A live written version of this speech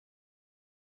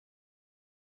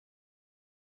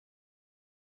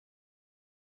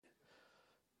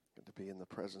to be in the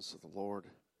presence of the Lord.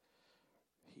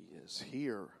 He is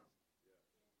here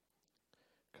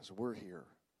because we're here.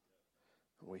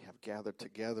 And we have gathered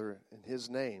together in His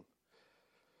name.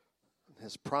 And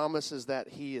His promise is that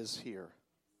He is here.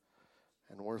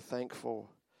 And we're thankful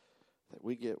that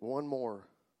we get one more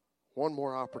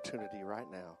opportunity right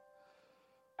now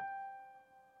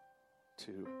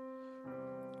to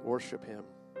worship Him,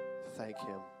 thank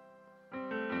Him.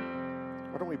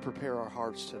 Why don't we prepare our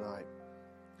hearts tonight?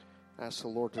 Ask the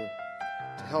Lord to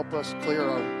help us clear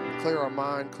our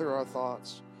mind, clear our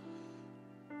thoughts,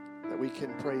 that we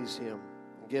can praise Him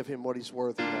and give Him what He's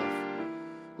worthy of.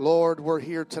 Lord, we're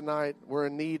here tonight. We're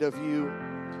in need of You,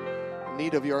 in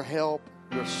need of Your help,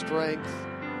 Your strength,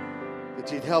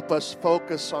 that You'd help us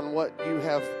focus on what You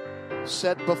have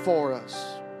set before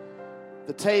us.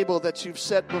 The table that You've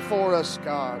set before us,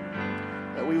 God,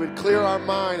 that we would clear our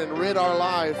mind and rid our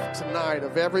life tonight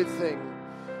of everything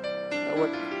that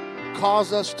would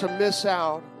cause us to miss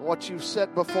out on what You've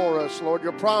set before us. Lord,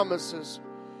 Your promises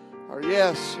are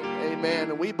yes and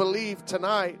amen. And we believe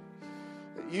tonight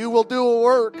that You will do a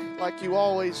work like You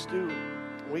always do.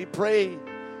 We pray,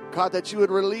 God, that You would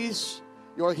release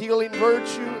Your healing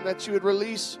virtue, and that You would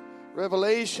release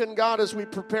revelation, God, as we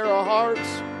prepare our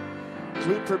hearts, as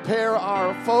we prepare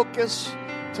our focus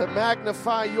to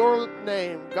magnify Your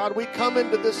name. God, we come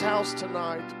into this house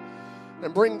tonight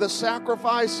and bring the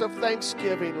sacrifice of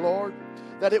thanksgiving, Lord,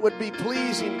 that it would be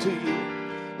pleasing to You.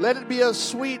 Let it be a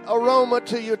sweet aroma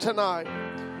to You tonight.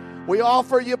 We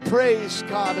offer You praise,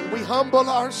 God, and we humble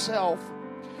ourselves,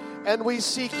 and we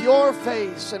seek Your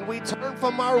face, and we turn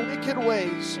from our wicked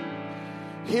ways.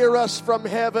 Hear us from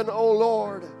heaven, O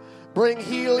Lord. Bring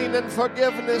healing and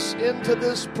forgiveness into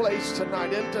this place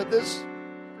tonight, into this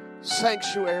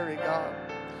sanctuary, God.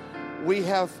 We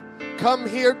have come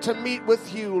here to meet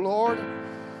with You, Lord,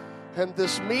 and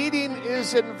this meeting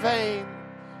is in vain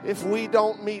if we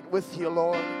don't meet with You,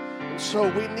 Lord. And so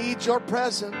we need Your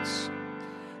presence.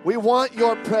 We want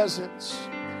Your presence.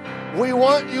 We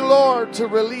want You, Lord, to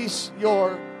release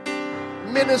Your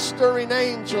ministering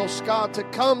angels, God, to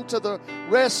come to the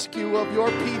rescue of Your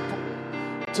people,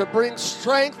 to bring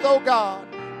strength, oh God.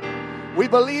 We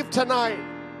believe tonight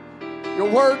Your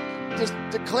word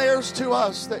declares to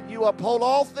us that You uphold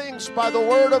all things by the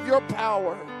word of Your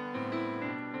power.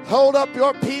 Hold up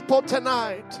Your people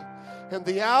tonight. In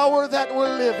the hour that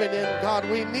we're living in, God,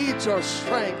 we need Your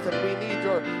strength, and we need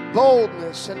Your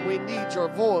boldness, and we need Your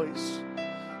voice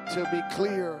to be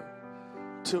clear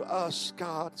to us,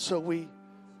 God, so we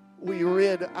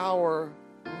rid our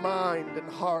mind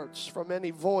and hearts from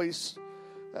any voice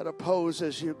that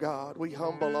opposes You, God. We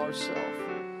humble ourselves.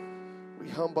 We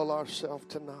humble ourselves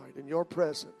tonight in Your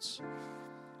presence.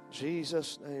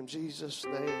 Jesus' name,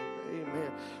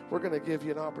 amen. We're going to give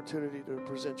you an opportunity to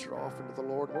present your offering to the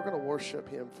Lord. We're going to worship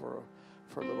Him for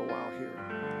a little while here.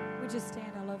 We just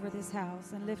stand all over this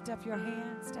house and lift up your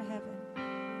hands to heaven.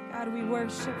 God, we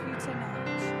worship You tonight,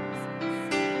 Jesus.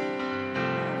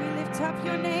 We lift up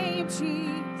Your name,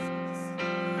 Jesus.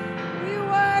 We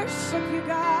worship You,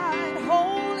 God.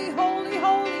 Holy, holy,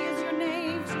 holy is Your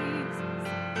name, Jesus.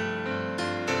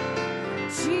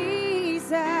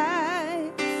 Jesus.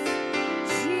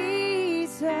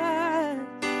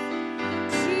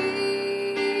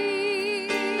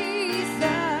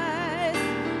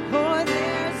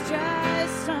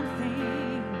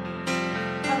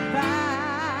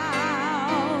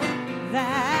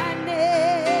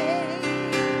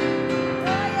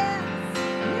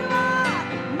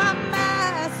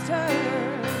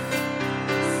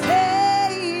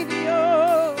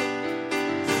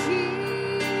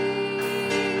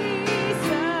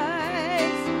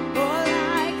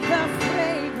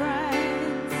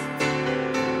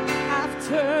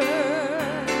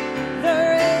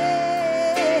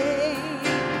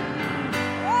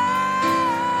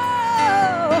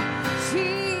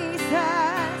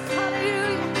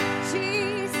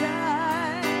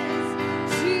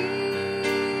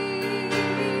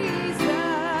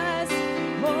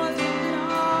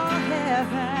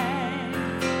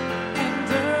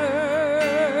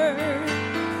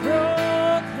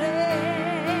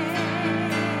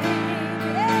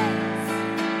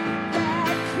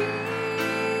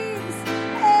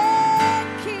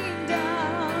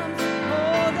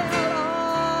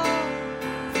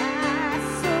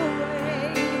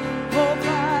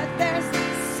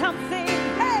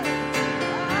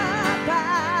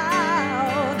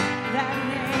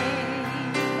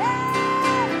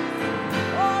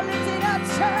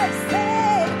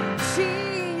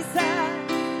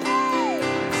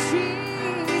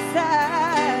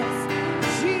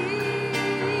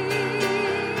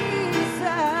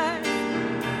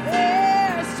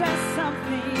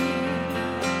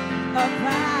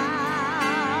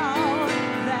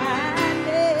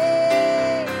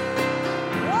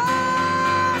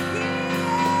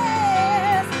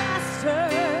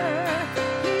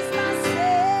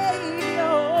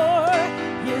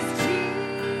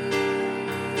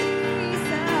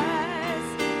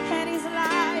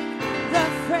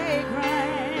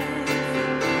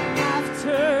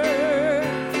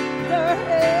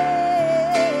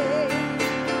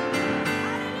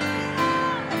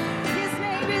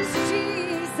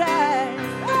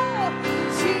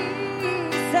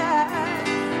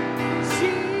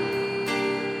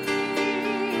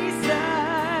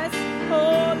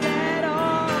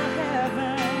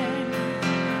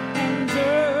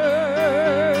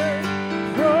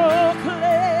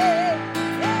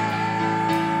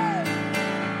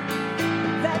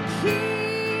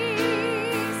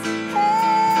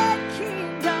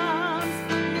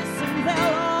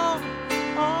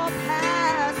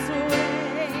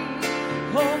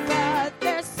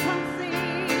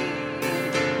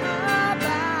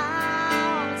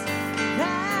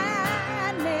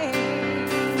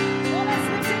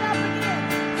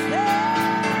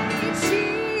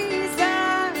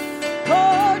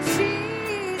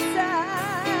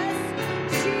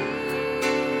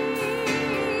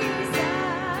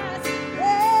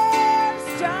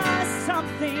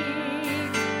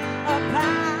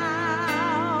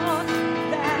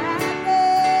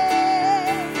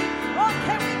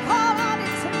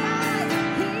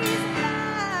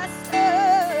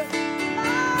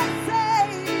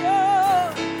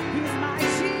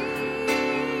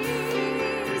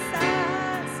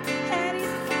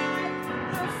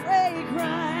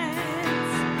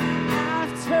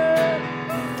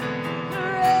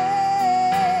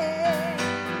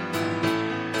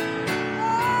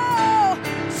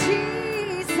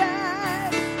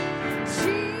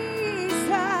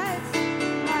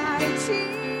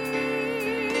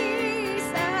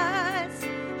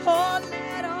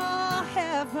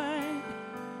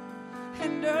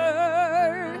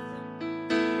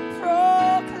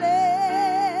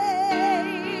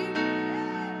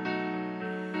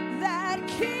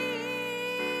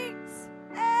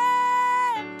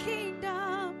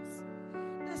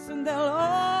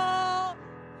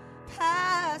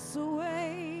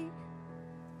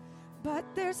 But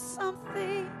there's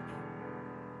something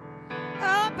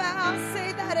about,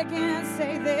 say that again,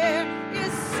 say there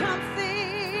is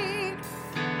something,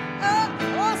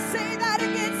 oh, say that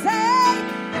again, say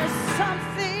there's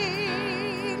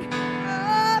something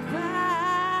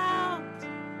about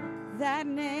that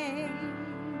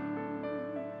name,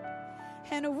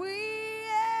 and we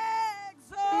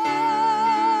exalt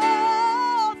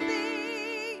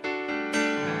thee.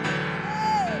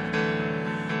 Hey,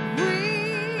 we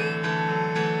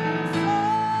exalt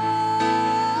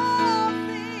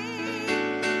thee.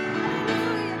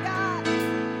 Hallelujah, God.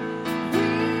 We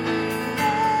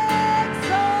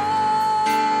exalt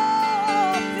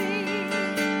thee.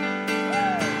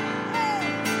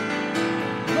 Hey.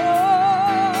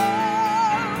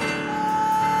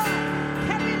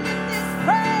 Can we lift this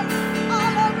praise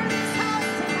all over this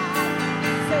house tonight?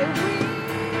 Say we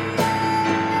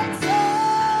exalt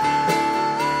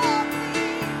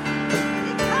thee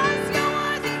because you're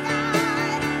worthy,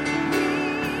 God. We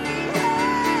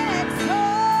exalt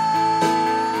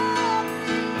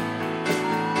thee.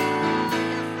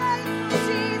 You're faithful,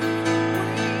 Jesus.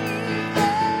 We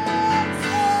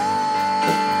exalt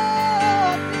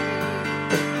thee.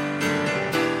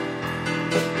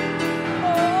 Oh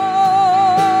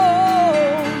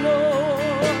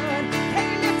Lord, can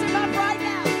you lift him up right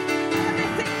now?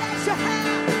 Everything that you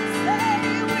have, say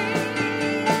we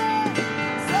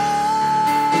exalt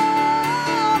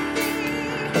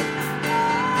thee. Oh,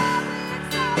 we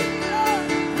exalt thee, Lord.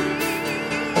 We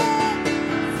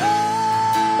exalt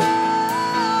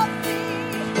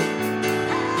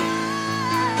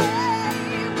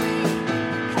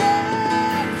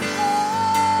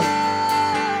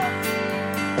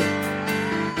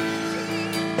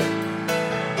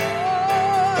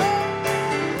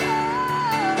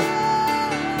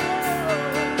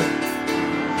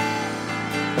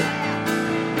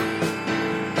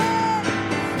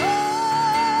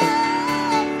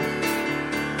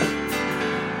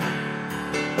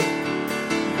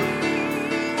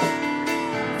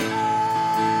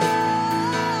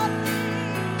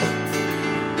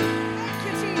Thank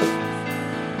you, Jesus.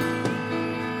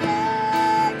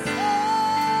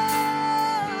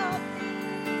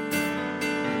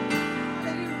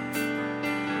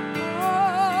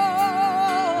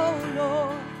 Oh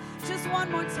Lord, just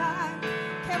one more time.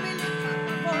 Can we lift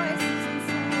up our voices and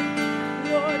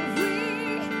say, Lord, we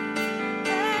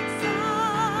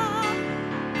exalt,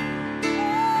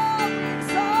 oh, we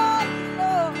exalt you,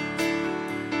 Lord.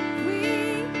 We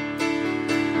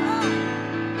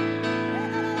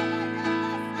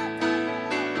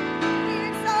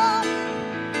exalt you.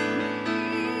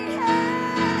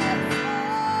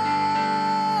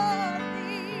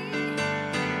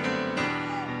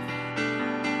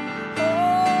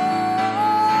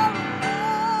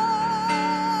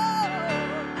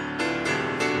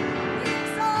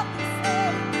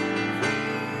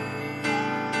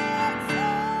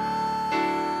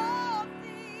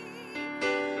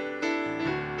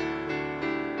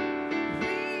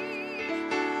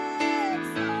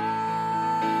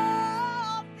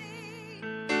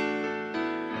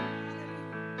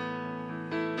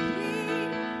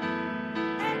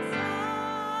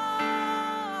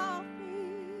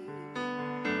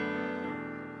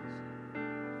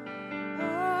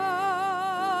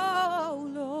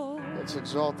 Let's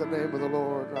exalt the name of the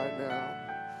Lord right now.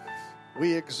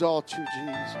 We exalt you,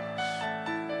 Jesus.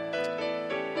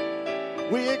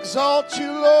 We exalt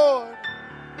you, Lord.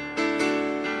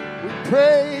 We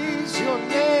praise your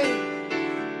name.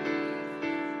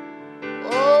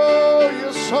 Oh,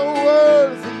 you're so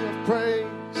worthy of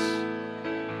praise.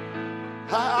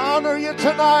 I honor you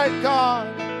tonight,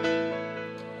 God.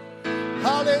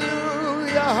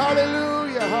 Hallelujah,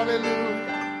 hallelujah,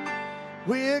 hallelujah.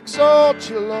 We exalt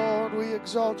you, Lord. We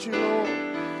exalt you, Lord.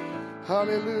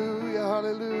 Hallelujah,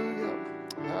 hallelujah,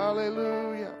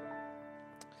 hallelujah,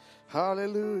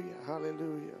 hallelujah,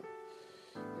 hallelujah.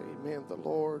 Amen. The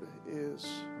Lord is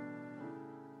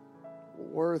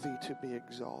worthy to be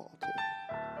exalted.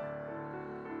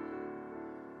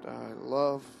 I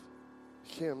love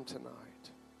him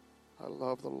tonight. I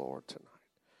love the Lord tonight.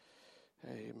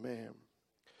 Amen.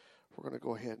 We're going to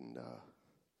go ahead and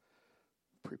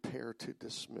prepare to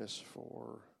dismiss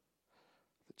for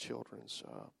the children's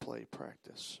play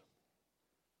practice.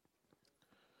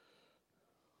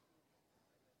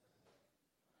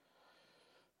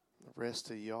 The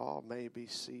rest of y'all may be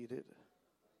seated.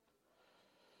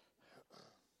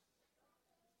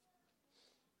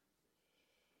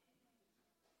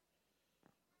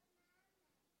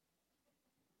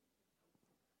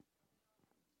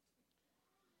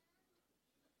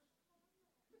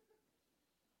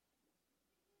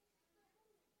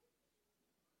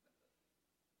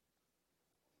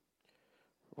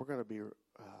 We're going to be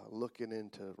looking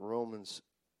into Romans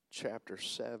chapter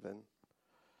 7.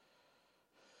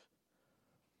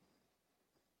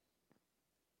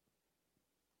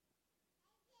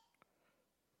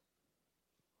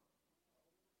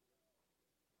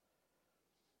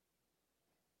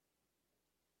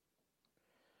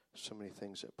 So many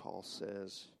things that Paul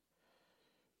says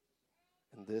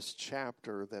in this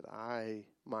chapter that I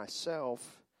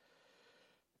myself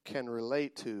can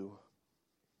relate to.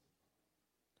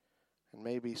 And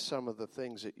maybe some of the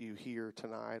things that you hear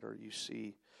tonight or you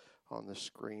see on the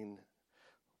screen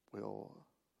will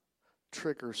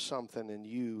trigger something in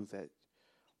you that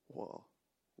will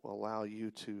allow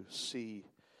you to see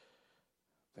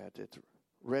that it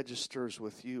registers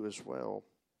with you as well.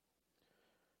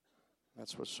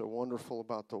 That's what's so wonderful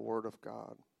about the Word of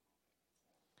God.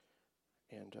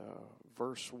 And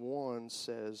verse 1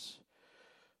 says,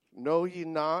 "Know ye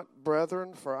not,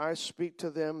 brethren, for I speak to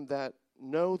them that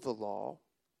know the law,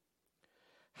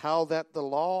 how that the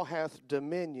law hath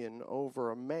dominion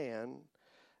over a man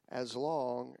as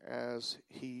long as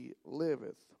he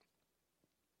liveth."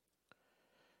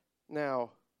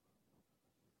 Now,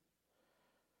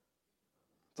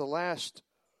 the last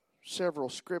several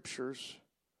scriptures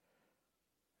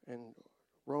in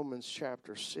Romans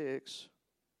chapter 6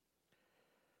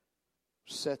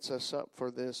 sets us up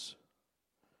for this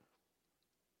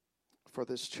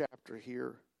chapter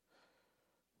here.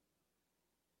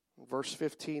 Verse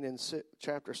 15 in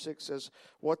chapter 6 says,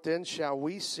 "What then, shall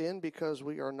we sin because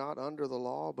we are not under the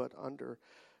law but under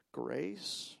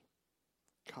grace?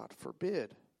 God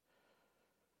forbid."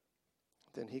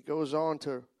 Then he goes on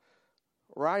to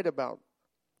write about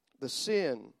the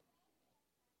sin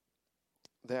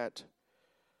that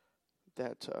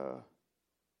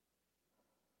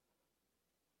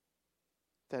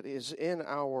is in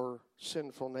our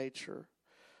sinful nature,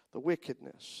 the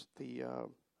wickedness, the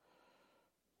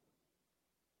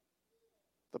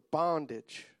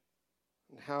bondage,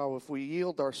 and how if we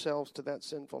yield ourselves to that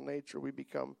sinful nature, we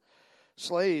become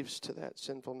slaves to that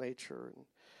sinful nature.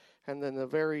 And then the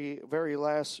very, very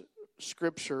last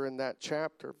scripture in that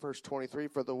chapter, verse 23,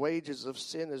 "For the wages of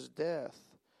sin is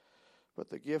death, but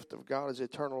the gift of God is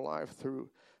eternal life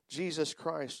through Jesus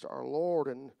Christ our Lord."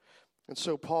 And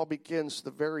so Paul begins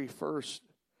the very first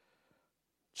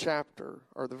chapter,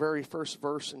 or the very first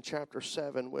verse in chapter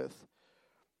 7 with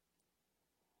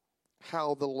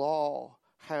how the law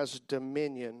has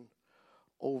dominion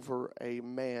over a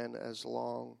man as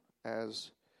long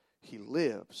as he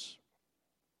lives.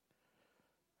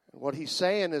 And what he's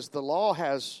saying is the law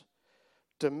has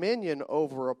dominion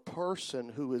over a person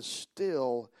who is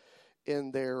still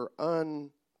in their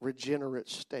unregenerate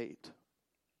state.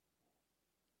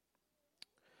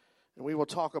 And we will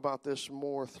talk about this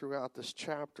more throughout this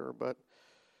chapter, but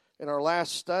in our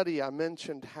last study I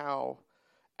mentioned how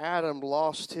Adam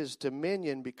lost his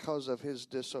dominion because of his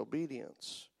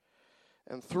disobedience.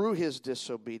 And through his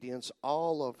disobedience,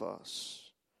 all of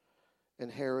us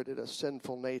inherited a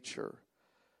sinful nature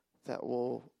that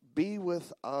will be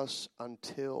with us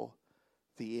until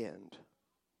the end.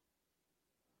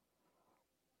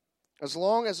 As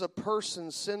long as a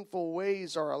person's sinful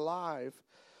ways are alive,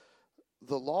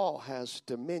 the law has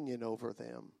dominion over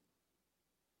them.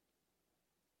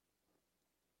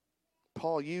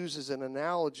 Paul uses an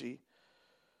analogy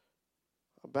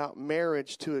about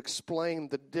marriage to explain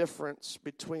the difference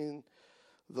between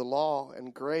the law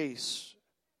and grace,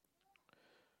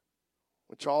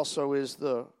 which also is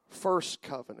the first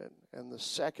covenant and the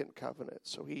second covenant.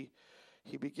 So he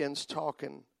begins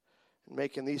talking and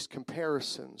making these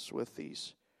comparisons with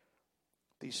these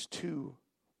two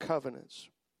covenants.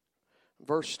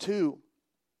 Verse 2,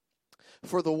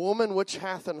 "For the woman which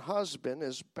hath an husband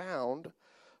is bound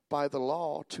by the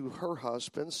law to her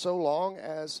husband, so long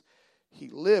as he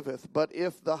liveth. But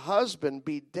if the husband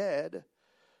be dead,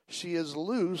 she is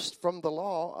loosed from the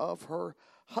law of her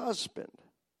husband.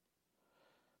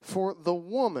 For the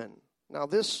woman," now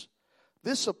this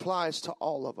applies to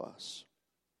all of us.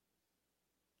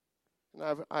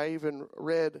 And I even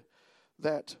read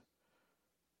that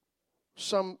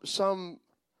some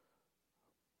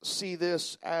see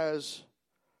this as,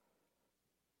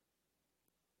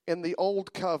 in the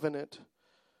old covenant,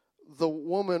 the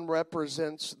woman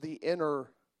represents the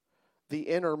inner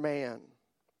man,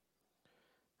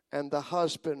 and the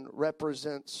husband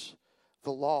represents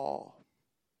the law,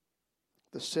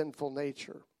 the sinful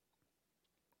nature.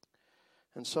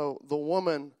 And so the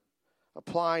woman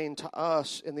applying to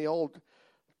us in the old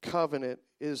covenant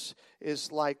is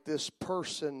like this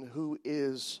person who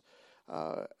is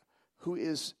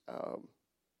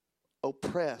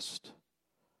oppressed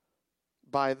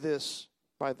by this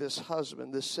by this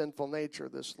husband, this sinful nature,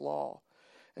 this law.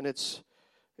 And it's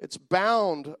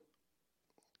bound,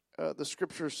 the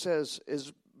scripture says,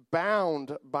 is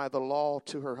bound by the law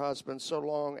to her husband so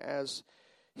long as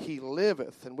he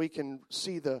liveth. And we can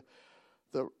see the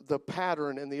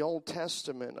pattern in the Old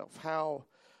Testament of how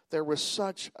there was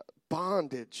such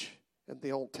bondage in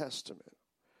the Old Testament.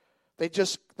 They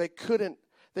couldn't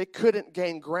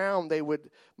gain ground. They would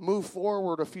move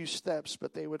forward a few steps,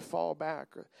 but they would fall back,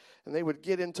 and they would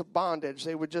get into bondage.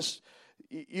 They would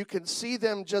you can see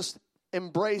them just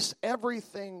embrace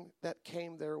everything that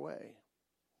came their way.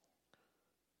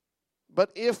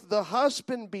 But if the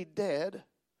husband be dead,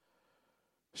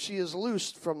 she is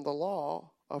loosed from the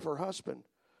law of her husband.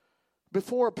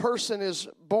 Before a person is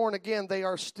born again, they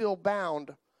are still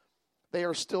bound. They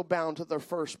are still bound to their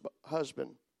first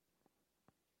husband.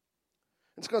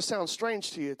 It's going to sound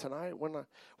strange to you tonight when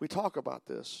we talk about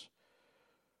this.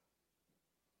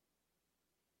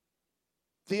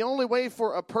 The only way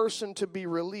for a person to be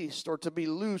released or to be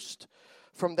loosed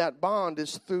from that bond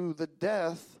is through the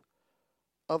death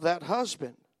of that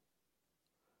husband.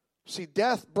 See,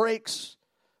 death breaks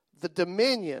the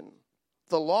dominion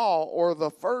the law or the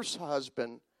first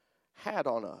husband had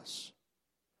on us.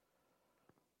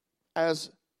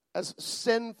 As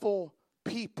sinful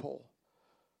people,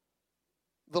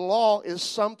 the law is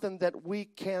something that we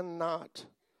cannot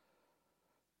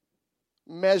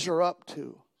measure up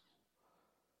to.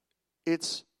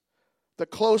 It's the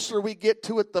closer we get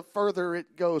to it, the further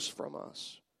it goes from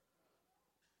us.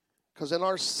 Because in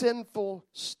our sinful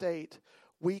state,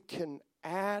 we can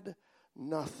add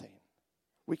nothing.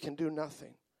 We can do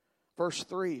nothing. Verse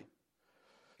 3.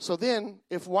 So then,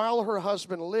 if while her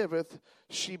husband liveth,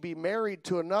 she be married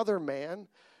to another man,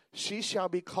 she shall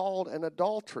be called an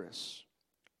adulteress.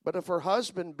 But if her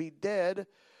husband be dead,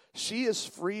 she is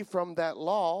free from that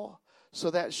law,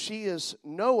 so that she is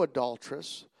no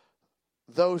adulteress,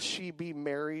 though she be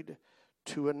married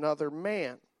to another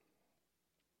man.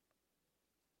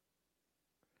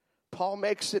 Paul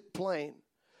makes it plain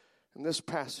in this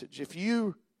passage. If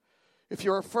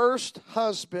your first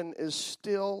husband is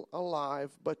still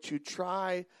alive, but you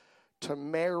try to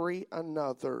marry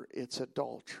another, it's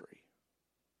adultery.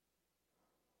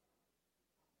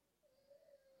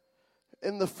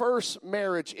 In the first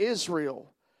marriage,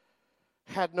 Israel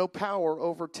had no power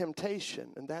over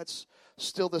temptation, and that's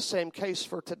still the same case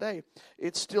for today.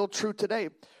 It's still true today.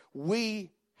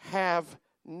 We have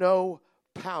no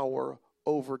power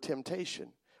over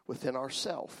temptation within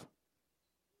ourselves.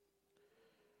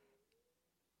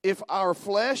 If our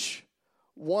flesh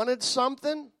wanted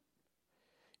something,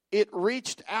 it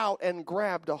reached out and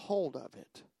grabbed a hold of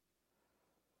it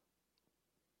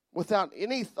without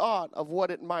any thought of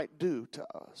what it might do to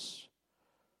us.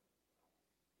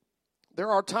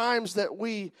 There are times that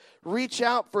we reach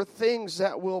out for things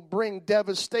that will bring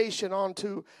devastation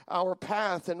onto our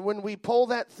path. And when we pull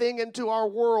that thing into our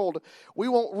world, we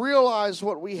won't realize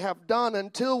what we have done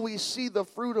until we see the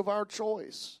fruit of our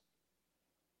choice.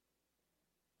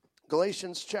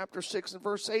 Galatians chapter 6 and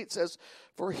verse 8 says,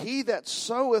 "For he that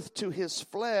soweth to his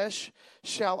flesh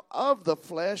shall of the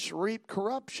flesh reap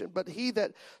corruption, but he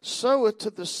that soweth to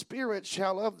the Spirit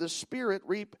shall of the Spirit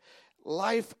reap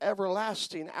life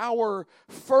everlasting." Our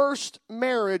first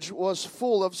marriage was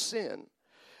full of sin,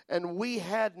 and we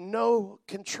had no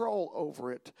control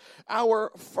over it.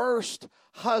 Our first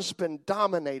husband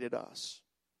dominated us.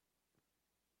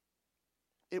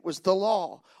 It was the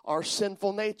law, our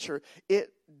sinful nature.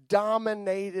 It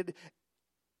dominated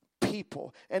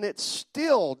people, and it's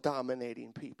still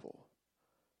dominating people.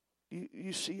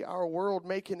 You see our world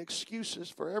making excuses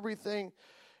for everything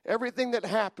that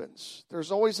happens.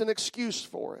 There's always an excuse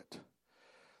for it.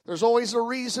 There's always a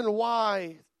reason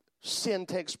why sin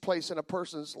takes place in a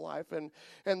person's life, and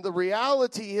the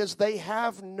reality is they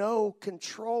have no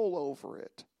control over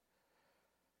it.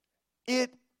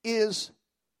 It is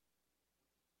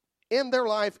in their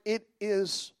life, it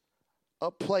is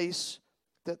a place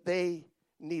that they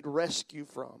need rescue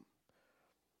from.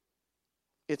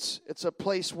 It's a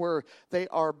place where they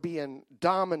are being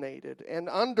dominated. And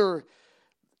under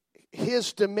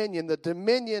his dominion, the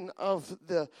dominion of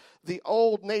the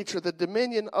old nature, the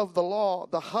dominion of the law,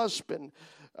 the husband,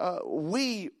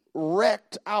 we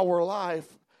wrecked our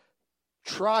life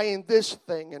trying this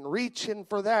thing and reaching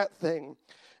for that thing.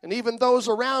 And even those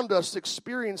around us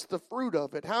experience the fruit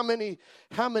of it. How many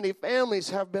families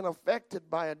have been affected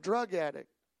by a drug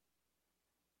addict?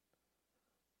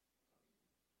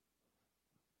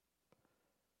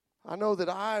 I know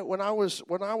that when I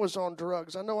was on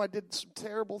drugs, I know I did some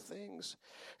terrible things,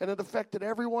 and it affected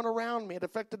everyone around me. It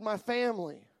affected my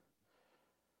family.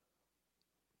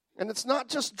 And it's not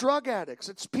just drug addicts.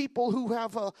 It's people who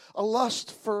have a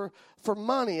lust for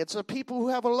money. It's a people who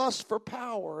have a lust for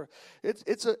power. It's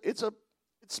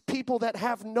people that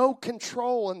have no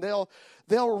control, and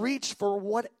they'll reach for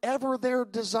whatever their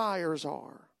desires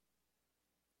are.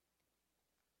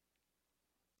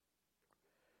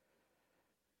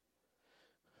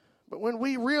 But when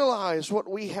we realized what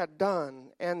we had done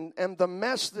and the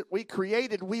mess that we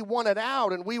created, we wanted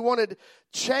out and we wanted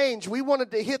change. We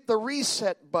wanted to hit the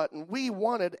reset button. We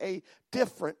wanted a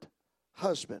different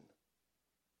husband.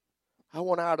 I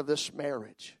want out of this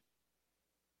marriage.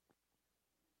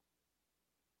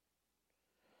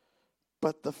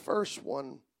 But the first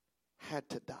one had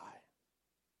to die.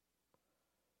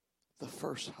 The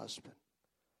first husband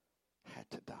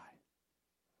had to die.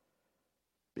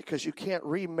 Because you can't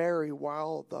remarry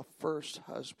while the first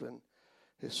husband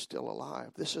is still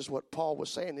alive. This is what Paul was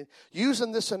saying.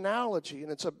 Using this analogy,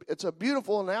 and it's a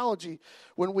beautiful analogy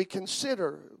when we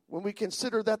consider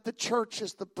that the church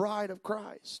is the bride of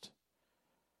Christ.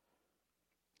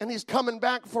 And he's coming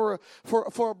back for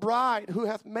a bride who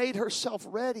hath made herself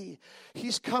ready.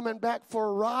 He's coming back for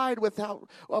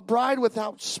a bride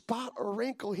without spot or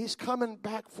wrinkle. He's coming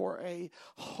back for a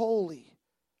holy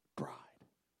bride.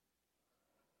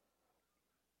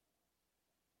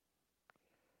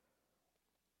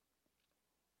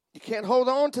 You can't hold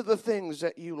on to the things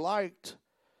that you liked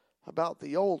about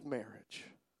the old marriage.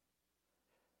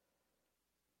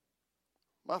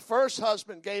 My first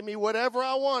husband gave me whatever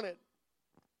I wanted.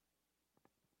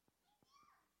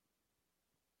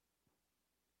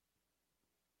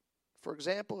 For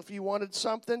example, if you wanted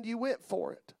something, you went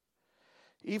for it.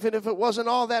 Even if it wasn't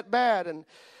all that bad. And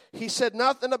he said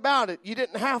nothing about it. You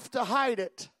didn't have to hide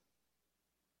it.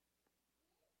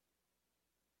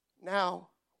 Now,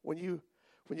 when you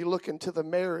look into the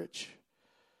marriage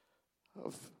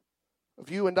of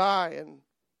you and I and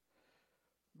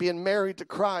being married to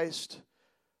Christ,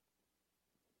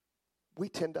 we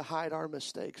tend to hide our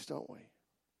mistakes, don't we?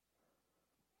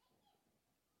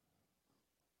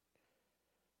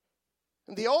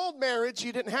 In the old marriage,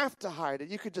 you didn't have to hide it.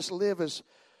 You could just live as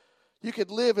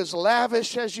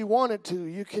lavish as you wanted to.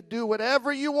 You could do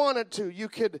whatever you wanted to. You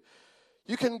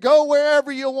can go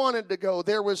wherever you wanted to go.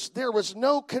 There was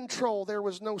no control. There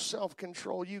was no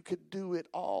self-control. You could do it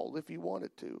all if you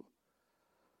wanted to.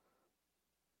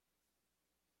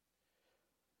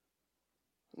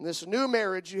 In this new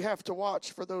marriage, you have to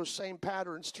watch for those same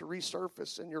patterns to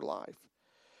resurface in your life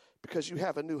because you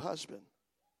have a new husband.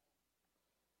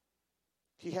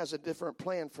 He has a different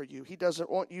plan for you. He doesn't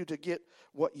want you to get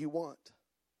what you want.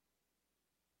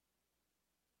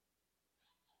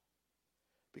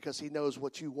 Because he knows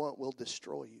what you want will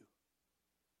destroy you.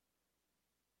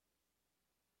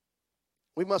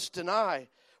 We must deny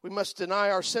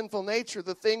our sinful nature,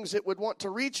 the things it would want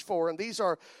to reach for. And these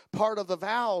are part of the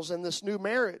vows in this new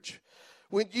marriage.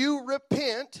 When you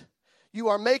repent, you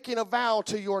are making a vow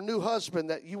to your new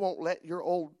husband that you won't let your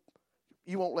old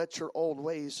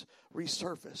ways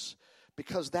resurface,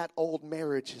 because that old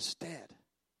marriage is dead.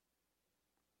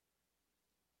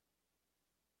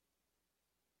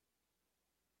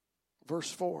 Verse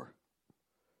 4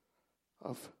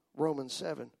 of Romans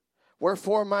 7.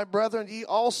 Wherefore, my brethren, ye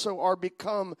also are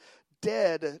become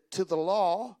dead to the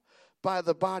law by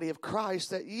the body of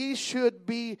Christ, that ye should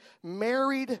be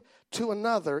married to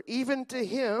another, even to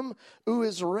him who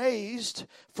is raised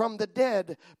from the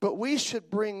dead, but we should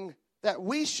bring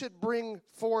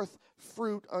forth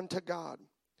fruit unto God.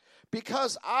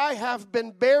 Because I have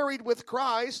been buried with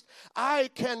Christ, I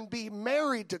can be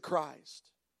married to Christ.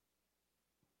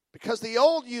 Because the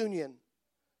old union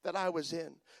that I was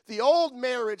in, the old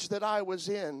marriage that I was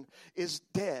in is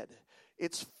dead.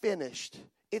 It's finished.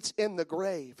 It's in the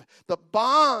grave. The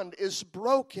bond is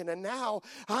broken, and now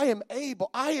I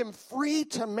am free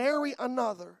to marry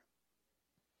another.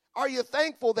 Are you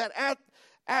thankful that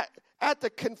at the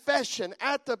confession,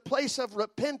 at the place of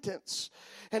repentance,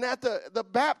 and at the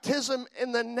baptism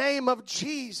in the name of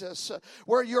Jesus,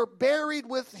 where you're buried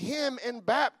with him in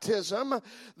baptism,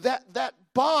 that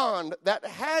bond that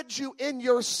had you in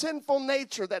your sinful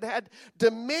nature, that had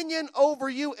dominion over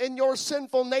you in your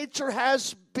sinful nature,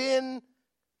 has been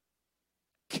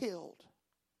killed.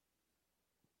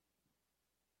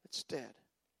 It's dead.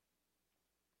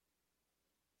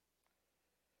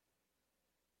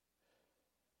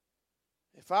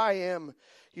 If I am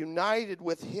united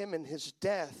with him in his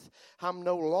death, I'm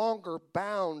no longer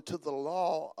bound to the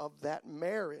law of that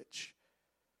marriage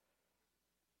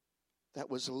that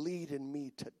was leading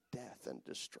me to death and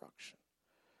destruction.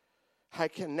 I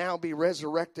can now be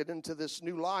resurrected into this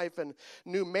new life and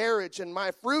new marriage, and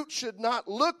my fruit should not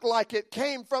look like it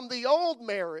came from the old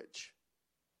marriage.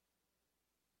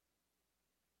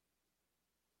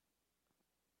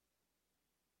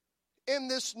 In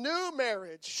this new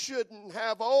marriage shouldn't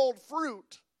have old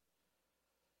fruit.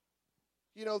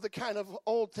 You know, the kind of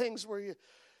old things where you're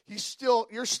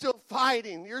still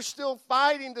fighting. You're still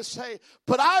fighting to say,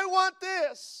 but I want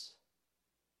this.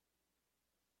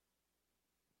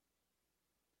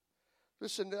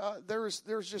 Listen, there's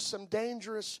just some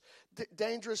dangerous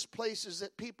places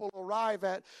that people arrive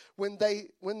at when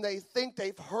they think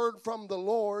they've heard from the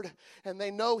Lord and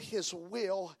they know His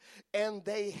will, and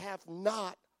they have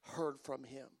not heard from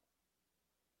Him.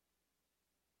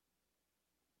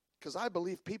 Because I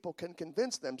believe people can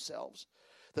convince themselves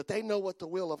that they know what the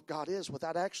will of God is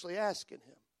without actually asking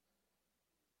Him.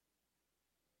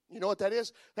 You know what that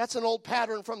is? That's an old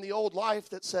pattern from the old life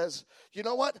that says, you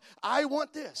know what? I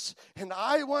want this, and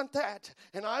I want that,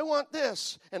 and I want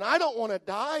this, and I don't want to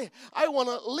die. I want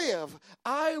to live.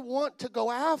 I want to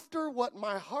go after what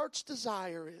my heart's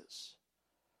desire is.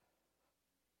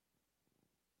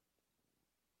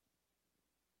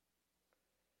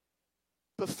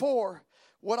 Before,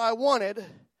 what I wanted,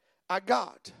 I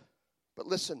got. But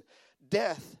listen,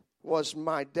 death was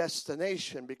my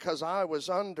destination because I was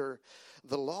under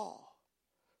the law.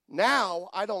 Now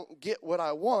I don't get what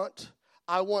I want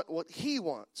what He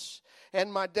wants.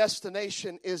 And my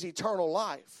destination is eternal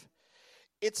life.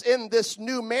 It's in this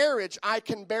new marriage I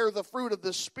can bear the fruit of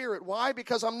the Spirit. Why?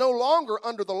 Because I'm no longer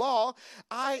under the law.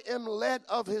 I am led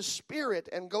of His Spirit.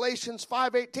 And Galatians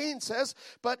 5:18 says,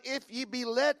 but if ye be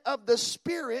led of the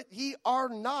Spirit, ye are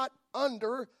not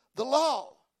under the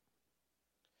law.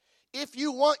 If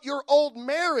you want your old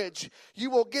marriage, you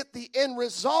will get the end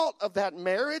result of that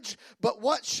marriage. But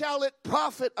what shall it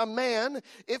profit a man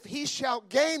if he shall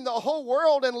gain the whole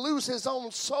world and lose his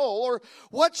own soul? Or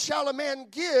what shall a man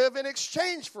give in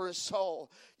exchange for his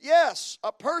soul? Yes,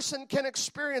 a person can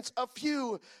experience a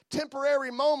few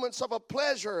temporary moments of a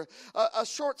pleasure, a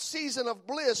short season of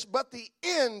bliss, but the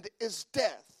end is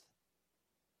death.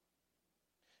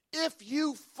 If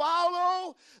you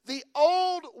follow the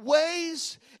old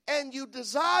ways and you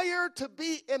desire to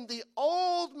be in the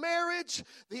old marriage,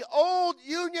 the old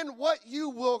union, what you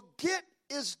will get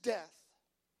is death.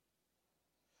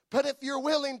 But if you're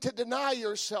willing to deny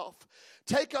yourself,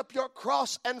 take up your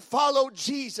cross and follow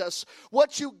Jesus,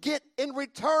 what you get in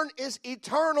return is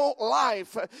eternal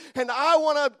life. And I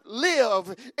want to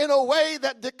live in a way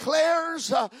that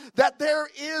declares that there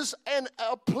is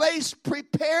a place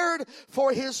prepared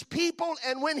for His people.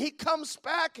 And when He comes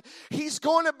back, He's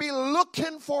going to be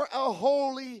looking for a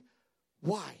holy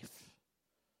wife.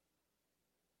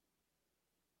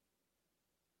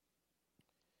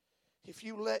 If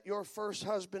you let your first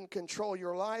husband control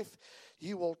your life,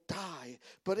 you will die.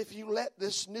 But if you let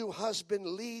this new husband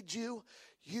lead you,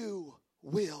 you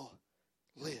will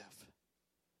live.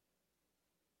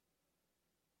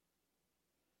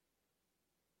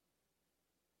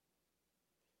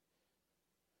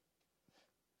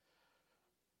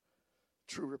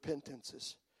 True repentance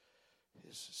is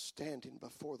standing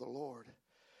before the Lord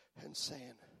and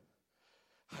saying,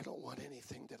 I don't want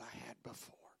anything that I had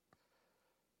before.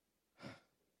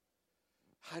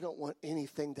 I don't want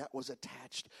anything that was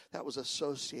attached, that was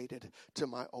associated to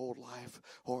my old life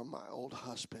or my old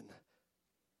husband.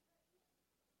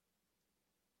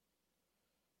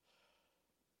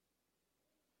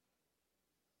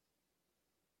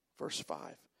 Verse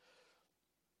 5.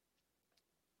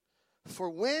 For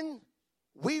when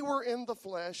we were in the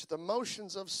flesh, the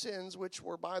motions of sins which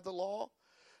were by the law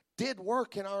did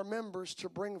work in our members to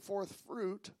bring forth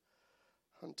fruit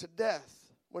unto death.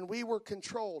 When we were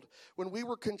controlled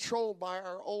by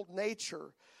our old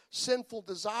nature, sinful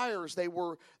desires, they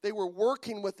were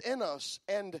working within us.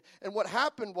 And what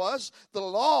happened was the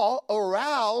law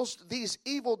aroused these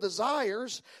evil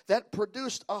desires that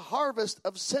produced a harvest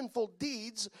of sinful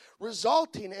deeds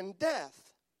resulting in death.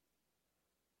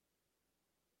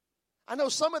 I know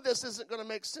some of this isn't going to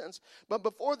make sense, but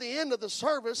before the end of the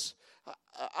service,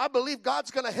 I believe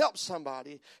God's going to help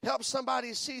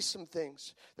somebody see some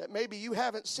things that maybe you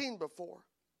haven't seen before.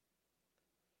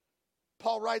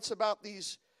 Paul writes about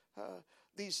this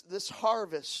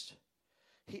harvest.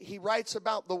 He writes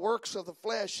about the works of the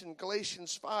flesh in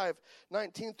Galatians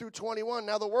 5:19 through 21.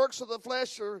 Now the works of the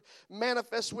flesh are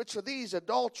manifest, which are these: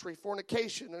 adultery,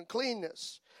 fornication,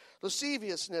 uncleanness,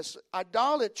 lasciviousness,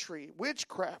 idolatry,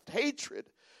 witchcraft,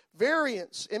 hatred,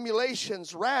 variance,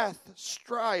 emulations, wrath,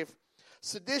 strife,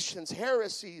 seditions,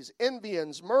 heresies,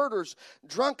 envyings, murders,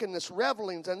 drunkenness,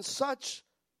 revelings, and such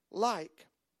like.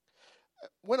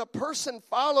 when a person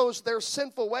follows their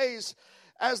sinful ways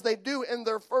as they do in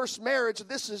their first marriage,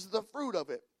 this is the fruit of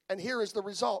it. And here is the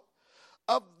result.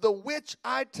 Of the which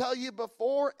I tell you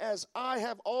before, as I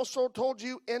have also told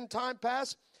you in time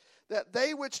past, that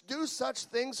they which do such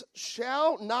things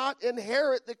shall not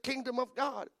inherit the kingdom of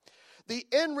God. The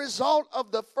end result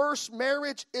of the first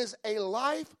marriage is a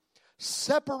life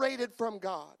separated from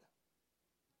God.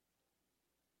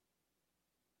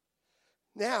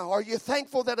 Now, are you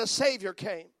thankful that a Savior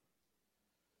came?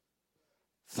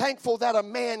 Thankful that a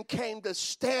man came to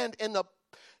stand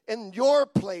in your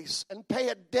place and pay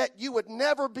a debt you would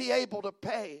never be able to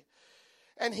pay.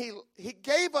 And he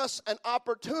gave us an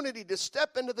opportunity to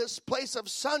step into this place of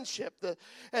sonship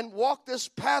and walk this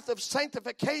path of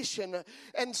sanctification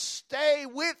and stay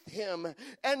with him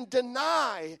and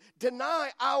deny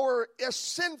our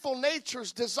sinful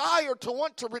nature's desire to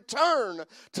want to return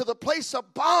to the place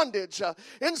of bondage.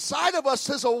 Inside of us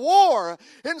is a war.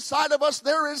 Inside of us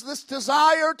there is this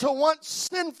desire to want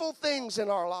sinful things in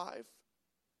our life.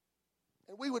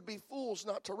 And we would be fools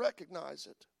not to recognize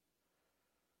it.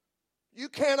 You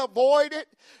can't avoid it.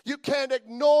 You can't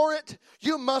ignore it.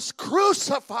 You must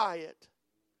crucify it.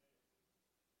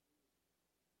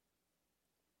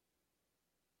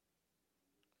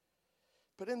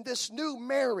 But in this new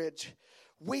marriage,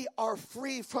 we are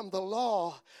free from the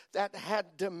law that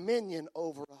had dominion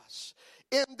over us.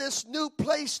 In this new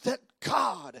place that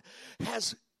God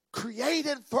has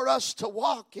created for us to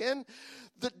walk in,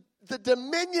 the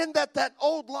dominion that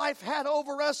old life had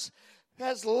over us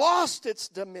has lost its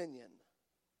dominion.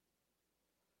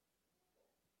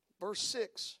 Verse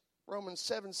 6, Romans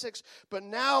 7:6. But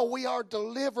now we are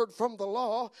delivered from the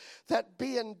law, that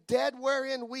being dead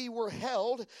wherein we were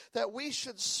held, that we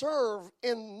should serve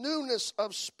in newness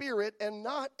of spirit and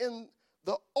not in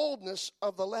the oldness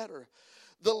of the letter.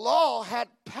 The law had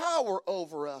power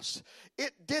over us.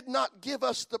 It did not give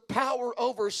us the power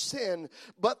over sin,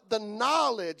 but the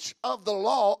knowledge of the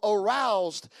law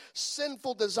aroused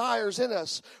sinful desires in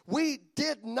us. We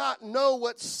did not know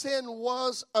what sin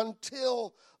was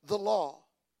until the law.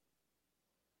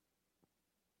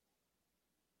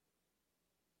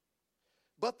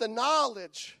 But the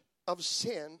knowledge of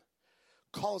sin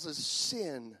causes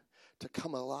sin to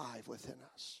come alive within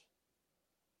us.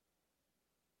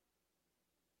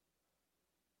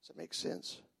 Does that make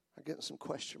sense? I'm getting some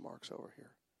question marks over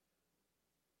here.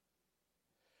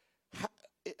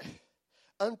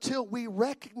 Until we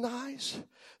recognize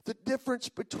the difference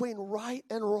between right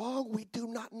and wrong, we do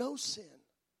not know sin.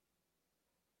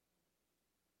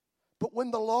 But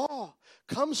when the law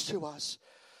comes to us,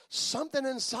 something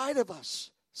inside of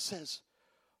us says,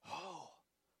 oh,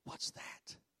 what's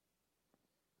that?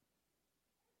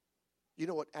 You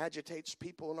know what agitates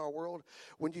people in our world?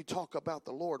 When you talk about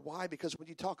the Lord. Why? Because when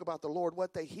you talk about the Lord,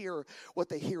 what they hear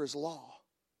is law.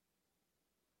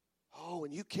 Oh,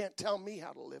 and you can't tell me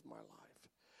how to live my life.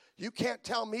 You can't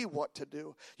tell me what to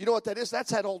do. You know what that is?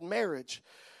 That's that old marriage.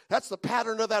 That's the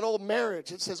pattern of that old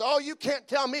marriage. It says, oh, you can't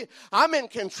tell me. I'm in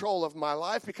control of my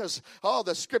life because, oh,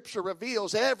 the scripture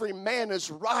reveals every man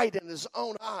is right in his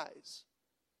own eyes.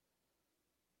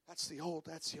 That's the old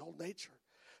nature.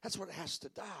 That's what has to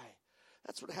die.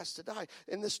 That's what has to die.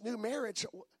 In this new marriage,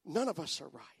 none of us are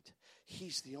right.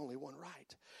 He's the only one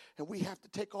right. And we have to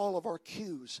take all of our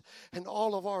cues and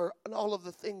all of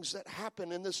the things that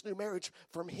happen in this new marriage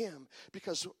from him,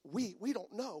 because we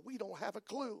don't know. We don't have a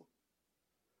clue.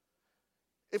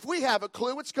 If we have a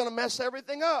clue, it's going to mess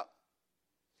everything up.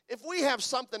 If we have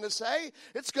something to say,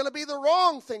 it's going to be the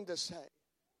wrong thing to say.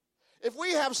 If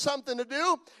we have something to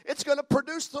do, it's going to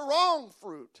produce the wrong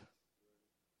fruit.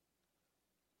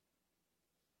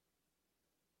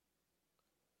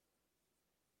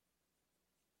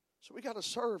 So we got to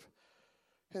serve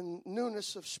in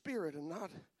newness of spirit and not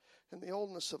in the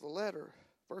oldness of the letter.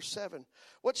 Verse 7.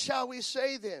 What shall we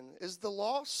say then? Is the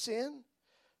law sin?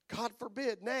 God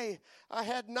forbid. Nay, I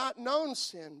had not known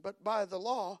sin, but by the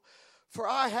law. For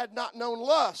I had not known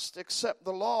lust, except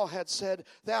the law had said,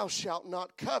 thou shalt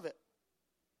not covet.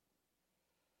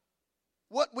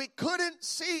 What we couldn't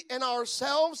see in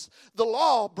ourselves, the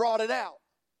law brought it out.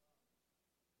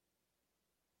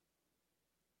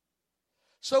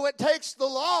 So it takes the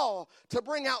law to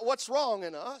bring out what's wrong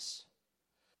in us.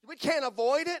 We can't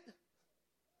avoid it.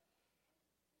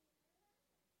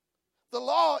 The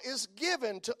law is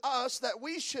given to us that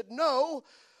we should know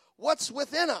what's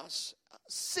within us.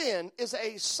 Sin is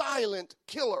a silent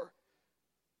killer.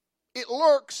 it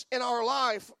lurks in our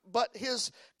life, but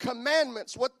his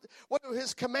commandments, what do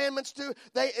his commandments do?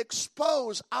 They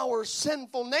expose our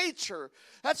sinful nature.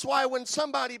 That's why when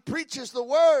somebody preaches the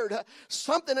word,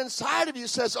 something inside of you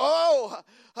says,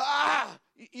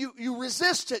 you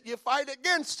resist it, you fight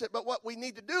against it. But what we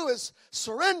need to do is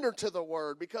surrender to the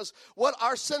word, because what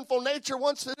our sinful nature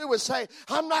wants to do is say,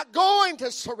 I'm not going to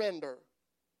surrender.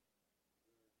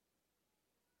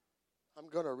 I'm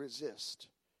going to resist.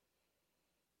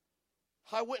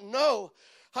 I wouldn't know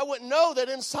that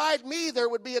inside me there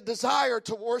would be a desire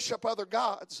to worship other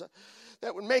gods,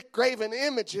 that would make graven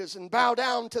images and bow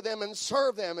down to them and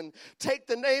serve them and take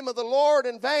the name of the Lord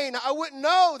in vain. I wouldn't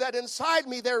know that inside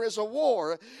me there is a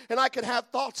war, and I could have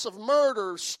thoughts of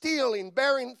murder, stealing,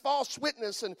 bearing false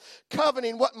witness, and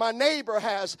coveting what my neighbor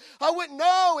has. I wouldn't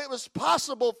know it was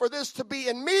possible for this to be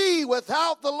in me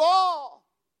without the law.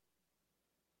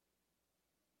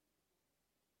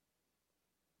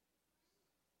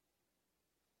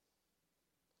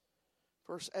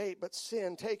 Verse 8, but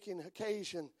sin, taking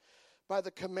occasion by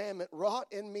the commandment, wrought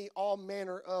in me all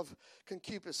manner of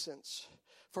concupiscence.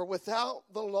 For without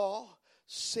the law,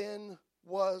 sin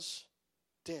was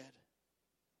dead.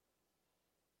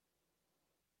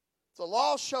 The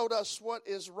law showed us what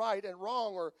is right and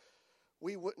wrong, or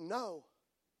we wouldn't know.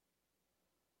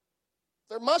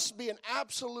 There must be an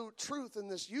absolute truth in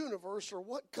this universe, or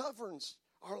what governs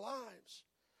our lives?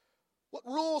 What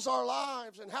rules our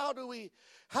lives, and how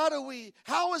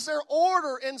is there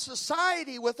order in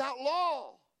society without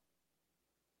law?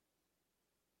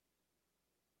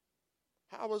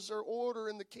 How is there order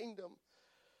in the kingdom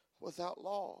without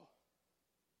law?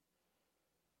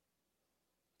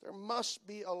 There must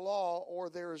be a law, or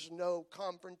there is no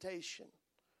confrontation.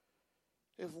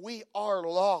 If we are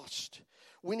lost,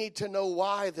 we need to know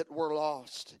why that we're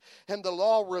lost. And the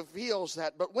law reveals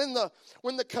that. But when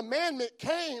the commandment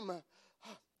came,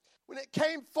 when it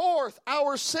came forth,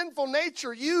 our sinful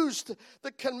nature used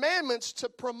the commandments to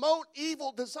promote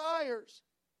evil desires.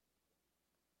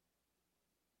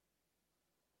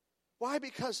 Why?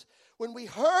 Because when we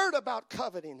heard about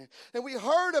coveting and we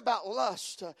heard about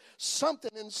lust,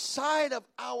 something inside of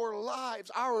our lives,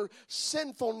 our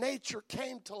sinful nature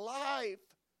came to life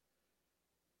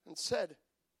and said,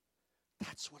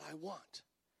 that's what I want.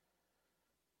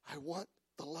 I want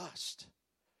the lust.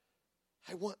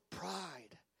 I want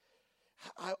pride.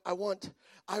 I want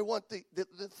the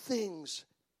things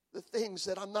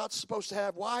that I'm not supposed to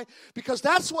have. Why? Because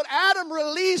that's what Adam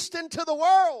released into the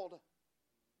world.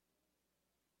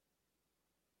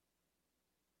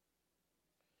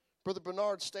 Brother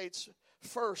Bernard states,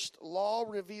 first, law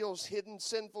reveals hidden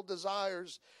sinful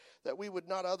desires that we would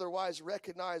not otherwise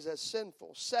recognize as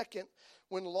sinful. Second,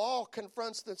 when law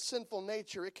confronts the sinful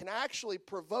nature, it can actually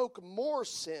provoke more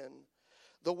sin,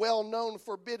 the well-known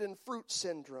forbidden fruit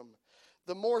syndrome.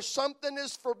 The more something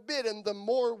is forbidden, the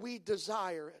more we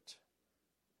desire it.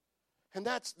 And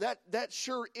that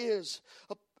sure is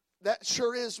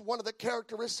one of the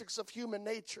characteristics of human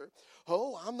nature.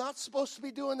 Oh, I'm not supposed to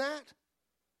be doing that.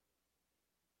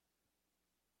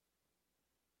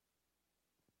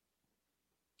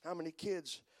 How many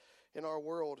kids in our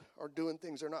world are doing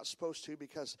things they're not supposed to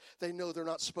because they know they're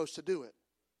not supposed to do it?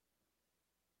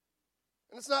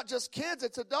 And it's not just kids,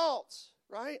 it's adults,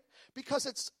 right? Because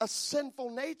it's a sinful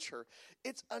nature.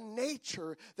 It's a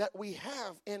nature that we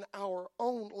have in our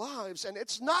own lives, and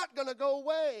it's not going to go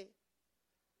away.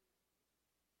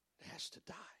 It has to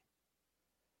die.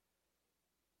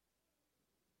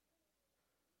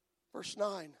 Verse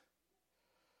 9.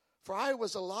 For I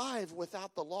was alive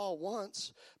without the law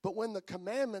once, but when the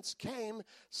commandments came,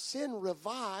 sin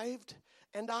revived,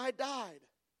 and I died.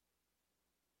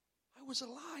 I was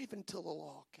alive until the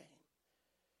law came.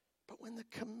 But when the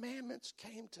commandments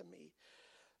came to me,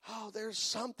 there's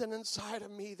something inside of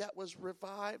me that was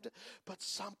revived, but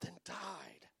something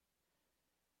died.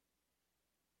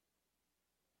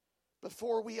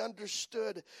 Before we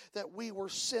understood that we were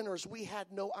sinners, we had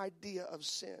no idea of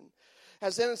sin.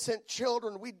 As innocent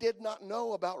children, we did not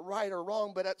know about right or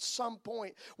wrong, but at some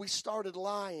point we started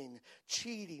lying,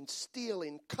 cheating,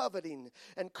 stealing, coveting,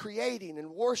 and creating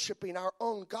and worshiping our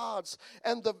own gods.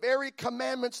 And the very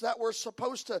commandments that were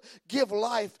supposed to give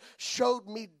life showed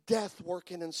me death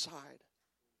working inside.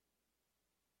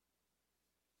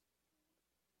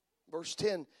 Verse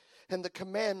 10. And the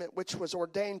commandment which was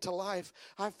ordained to life,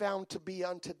 I found to be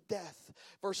unto death.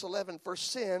 Verse 11, for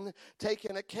sin,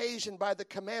 taking occasion by the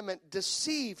commandment,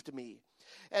 deceived me,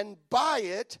 and by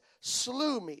it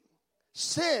slew me.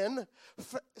 sin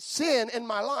in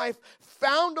my life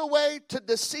found a way to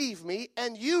deceive me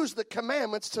and use the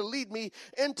commandments to lead me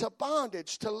into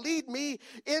bondage, to lead me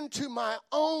into my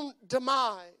own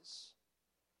demise.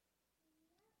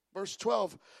 Verse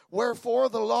 12, wherefore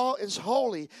the law is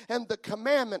holy, and the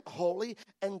commandment holy,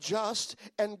 and just,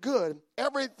 and good.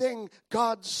 Everything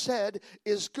God said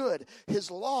is good.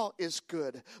 His law is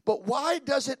good. But why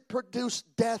does it produce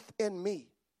death in me?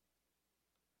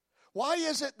 Why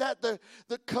is it that the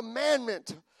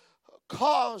commandment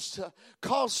caused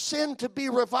sin to be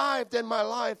revived in my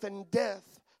life and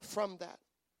death from that?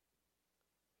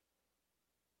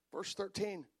 Verse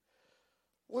 13.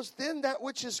 Was then that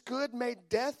which is good made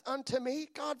death unto me?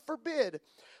 God forbid.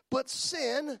 But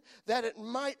sin, that it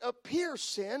might appear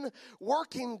sin,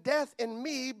 working death in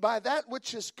me by that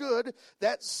which is good,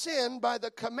 that sin by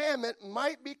the commandment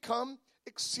might become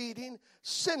exceeding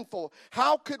sinful.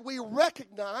 How could we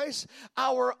recognize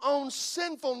our own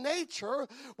sinful nature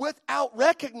without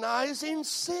recognizing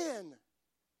sin?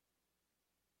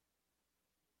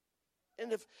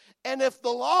 And if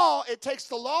the law, it takes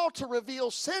the law to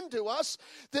reveal sin to us,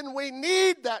 then we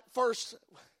need that first.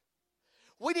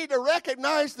 We need to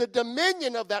recognize the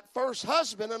dominion of that first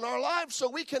husband in our lives, so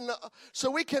we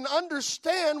can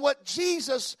understand what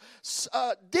Jesus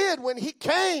did when he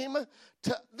came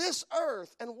to this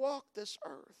earth and walked this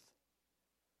earth.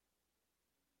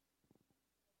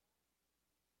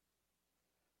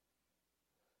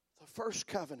 The first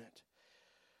covenant,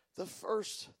 the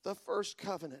first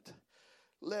covenant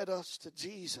led us to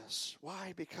Jesus.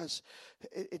 Why? Because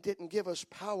it didn't give us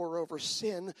power over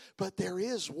sin, but there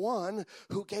is one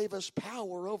who gave us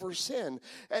power over sin,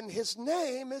 and his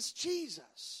name is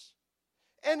Jesus.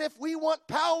 And if we want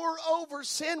power over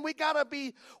sin, we got to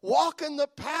be walking the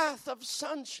path of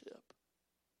sonship.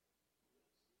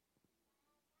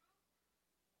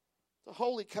 The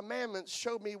holy commandments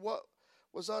showed me what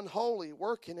was unholy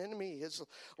working in me. His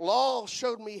law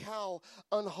showed me how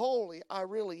unholy I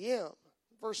really am.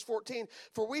 Verse 14,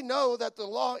 for we know that the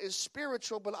law is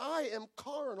spiritual, but I am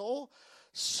carnal,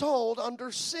 sold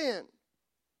under sin.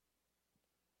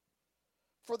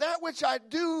 For that which I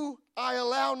do, I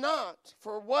allow not.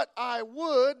 For what I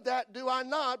would, that do I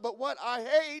not. But what I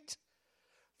hate,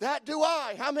 that do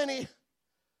I. How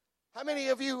many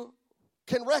of you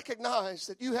can recognize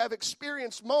that you have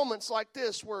experienced moments like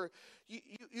this where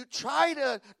you try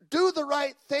to do the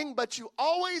right thing, but you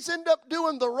always end up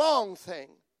doing the wrong thing?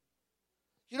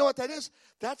 You know what that is?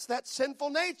 That's that sinful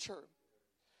nature.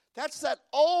 That's that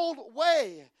old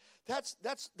way. That's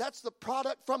the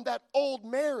product from that old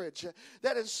marriage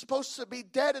that is supposed to be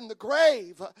dead in the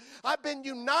grave. I've been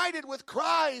united with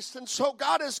Christ, and so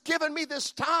God has given me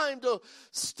this time to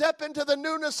step into the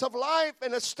newness of life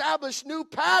and establish new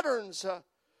patterns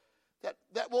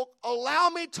that will allow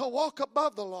me to walk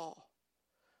above the law.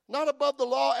 Not above the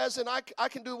law as in I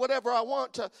can do whatever I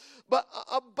want to, but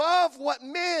above what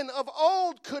men of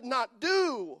old could not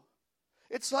do.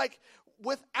 It's like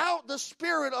without the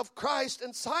Spirit of Christ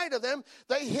inside of them,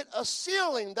 they hit a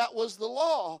ceiling. That was the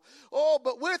law. Oh,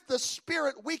 but with the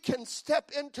Spirit, we can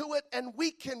step into it and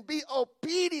we can be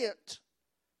obedient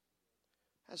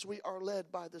as we are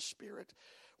led by the Spirit.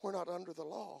 We're not under the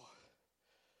law.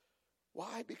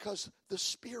 Why? Because the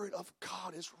Spirit of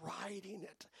God is writing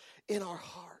it in our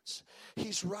hearts.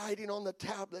 He's writing on the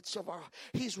tablets of our,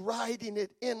 He's writing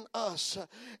it in us,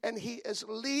 and He is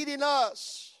leading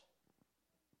us.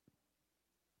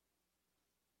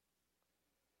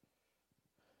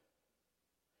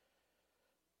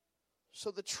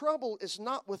 So the trouble is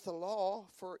not with the law,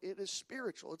 for it is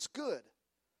spiritual. It's good.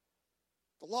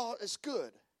 The law is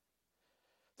good.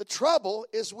 The trouble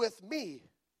is with me.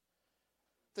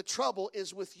 The trouble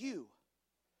is with you,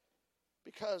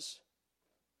 because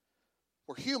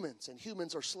we're humans, and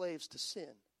humans are slaves to sin,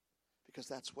 because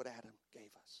that's what Adam gave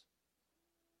us.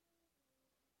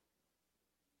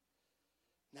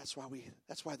 And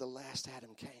that's why the last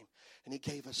Adam came, and he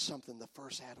gave us something the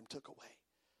first Adam took away.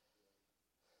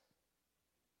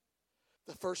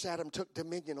 The first Adam took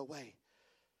dominion away,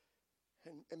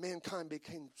 and mankind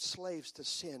became slaves to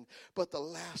sin. But the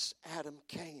last Adam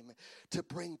came to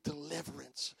bring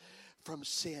deliverance from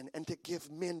sin and to give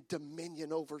men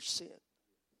dominion over sin.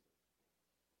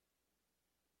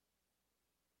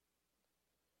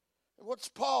 And what's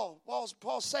Paul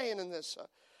saying in this?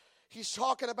 He's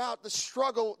talking about the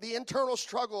struggle, the internal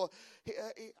struggle.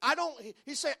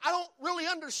 He's saying, I don't really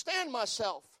understand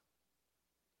myself.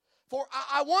 For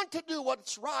I want to do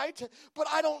what's right, but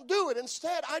I don't do it.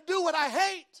 Instead, I do what I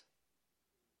hate.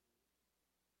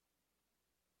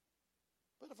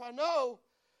 But if I know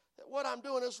that what I'm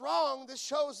doing is wrong, this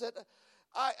shows that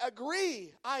I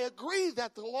agree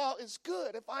that the law is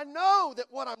good. If I know that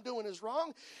what I'm doing is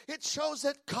wrong, it shows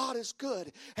that God is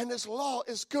good and His law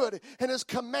is good and His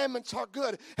commandments are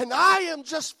good. And I am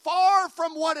just far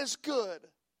from what is good.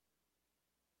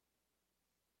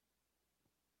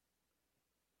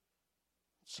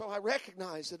 So I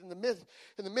recognize that in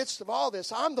the midst of all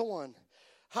this, I'm the one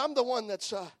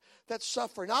that's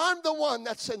suffering. I'm the one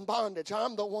that's in bondage.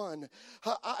 I'm the one.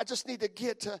 I just need to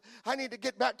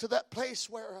get back to that place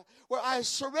where I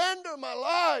surrender my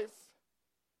life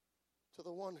to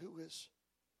the one who is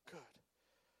good.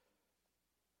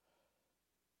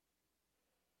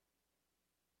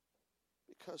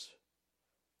 Because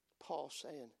Paul's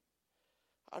saying,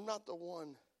 I'm not the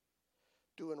one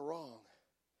doing wrong.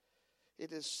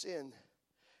 It is sin.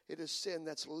 It is sin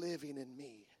that's living in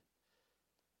me.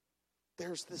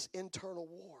 There's this internal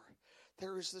war.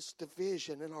 There is this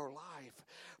division in our life.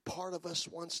 Part of us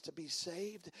wants to be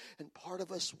saved, and part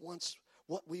of us wants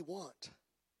what we want.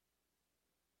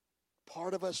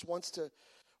 Part of us wants to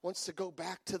go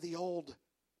back to the old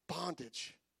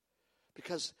bondage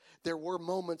because there were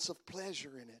moments of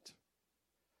pleasure in it.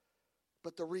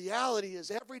 But the reality is,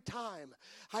 every time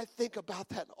I think about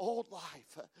that old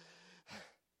life,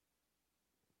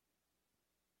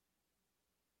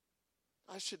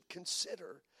 I should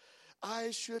consider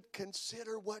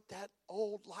what that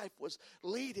old life was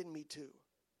leading me to.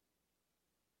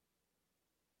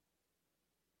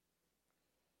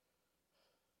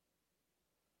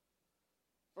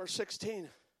 Verse 16.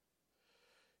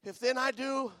 If then I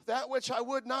do that which I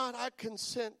would not, I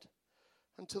consent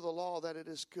unto the law that it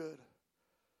is good.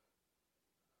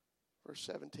 Verse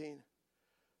 17.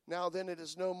 Now then it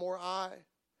is no more I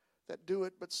that do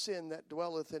it, but sin that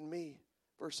dwelleth in me.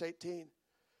 Verse 18.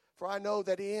 For I know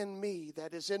that in me,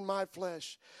 that is in my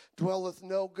flesh, dwelleth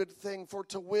no good thing, for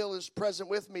to will is present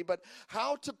with me. But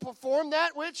how to perform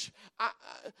that which I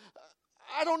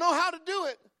don't know how to do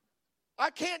it.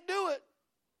 I can't do it.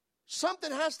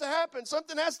 Something has to happen.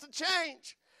 Something has to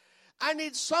change. I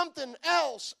need something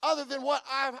else other than what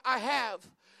I have.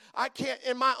 I can't,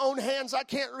 in my own hands, I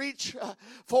can't reach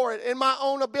for it. In my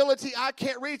own ability, I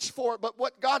can't reach for it. But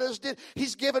what God has did,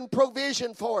 He's given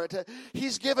provision for it.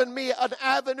 He's given me an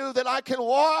avenue that I can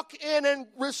walk in and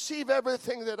receive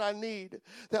everything that I need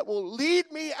that will lead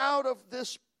me out of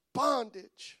this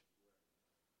bondage.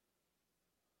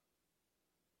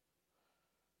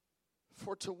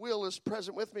 For to will is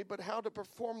present with me, but how to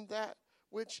perform that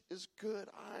which is good,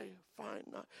 I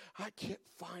can't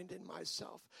find in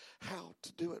myself how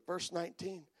to do it. Verse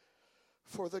 19.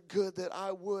 For the good that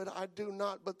I would, I do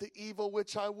not, but the evil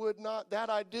which I would not, that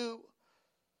I do.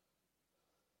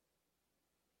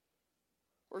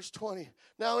 Verse 20.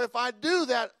 Now if I do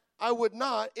that I would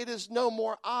not, it is no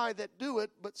more I that do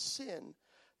it, but sin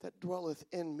that dwelleth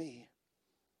in me.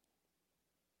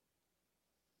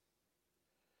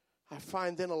 I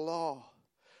find then a law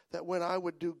that when I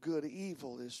would do good,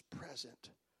 evil is present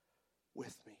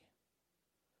with me.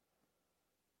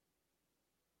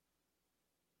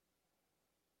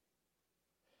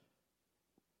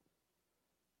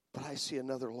 But I see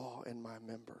another law in my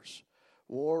members,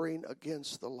 warring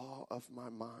against the law of my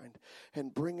mind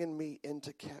and bringing me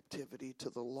into captivity to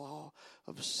the law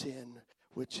of sin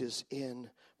which is in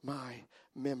my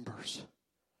members.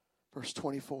 Verse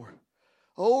 24.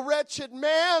 O wretched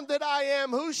man that I am,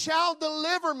 who shall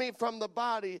deliver me from the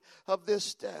body of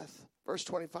this death? Verse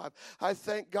 25, I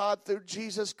thank God through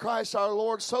Jesus Christ our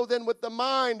Lord. So then with the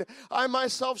mind, I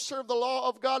myself serve the law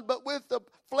of God, but with the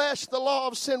flesh, the law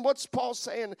of sin. What's Paul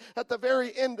saying at the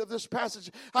very end of this passage?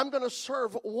 I'm going to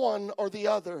serve one or the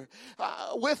other.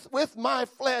 With my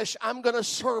flesh, I'm going to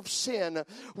serve sin.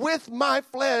 With my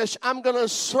flesh, I'm going to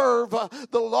serve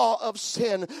the law of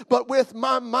sin. But with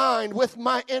my mind, with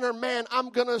my inner man, I'm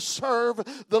going to serve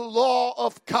the law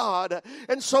of God.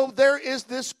 And so there is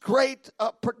this great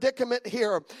predicament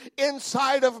here.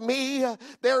 Inside of me,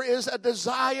 there is a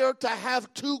desire to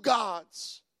have two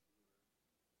gods.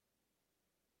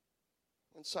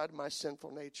 Inside my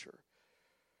sinful nature,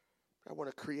 I want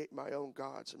to create my own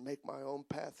gods and make my own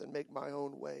path and make my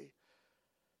own way.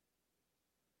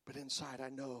 But inside I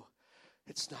know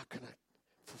it's not going to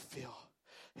fulfill.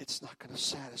 It's not going to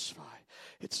satisfy.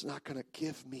 It's not going to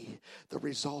give me the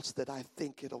results that I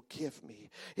think it'll give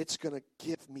me. It's going to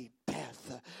give me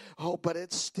death. Oh, but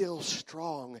it's still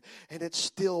strong, and it's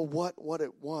still what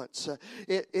it wants.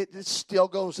 It still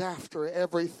goes after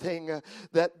everything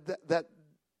that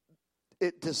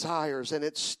it desires, and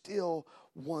it still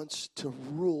wants to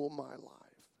rule my life.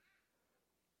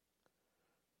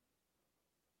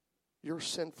 Your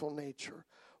sinful nature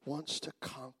wants to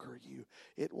conquer you.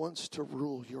 It wants to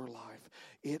rule your life.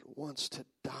 It wants to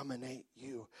dominate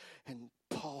you. And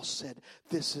Paul said,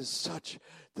 this is such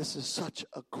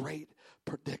a great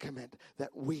predicament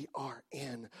that we are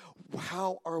in.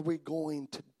 How are we going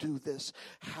to do this?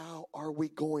 How are we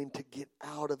going to get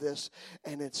out of this?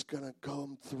 And it's going to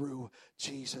come through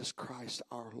Jesus Christ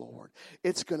our Lord.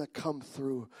 It's going to come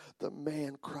through the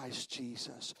man Christ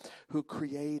Jesus, who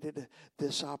created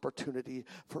this opportunity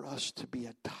for us to be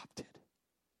adopted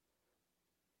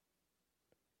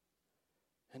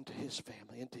into his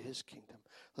family, into his kingdom.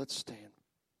 Let's stand.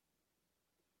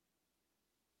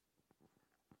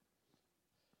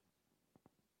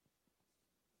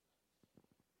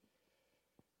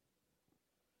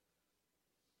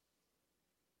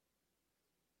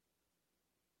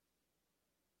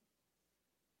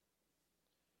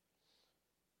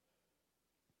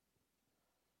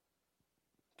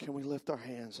 Can we lift our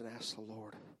hands and ask the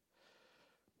Lord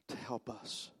to help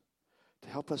us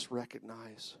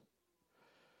recognize,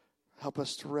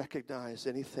 to recognize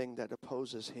anything that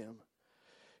opposes him,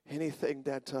 anything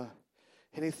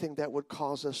that would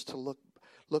cause us to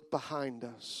look behind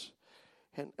us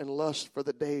and lust for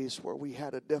the days where we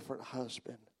had a different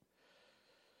husband.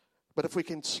 But if we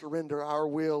can surrender our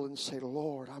will and say,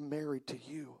 Lord, I'm married to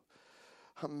you.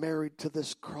 I'm married to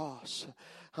this cross.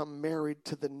 I'm married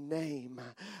to the name.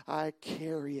 I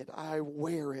carry it. I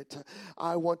wear it.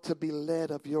 I want to be led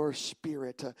of your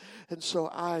Spirit. And so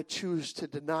I choose to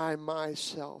deny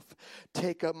myself,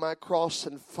 take up my cross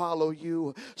and follow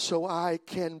you so I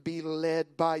can be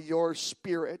led by your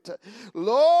Spirit.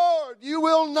 Lord, you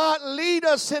will not lead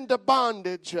us into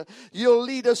bondage. You'll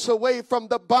lead us away from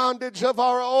the bondage of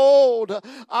our old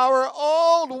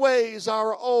ways,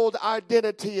 our old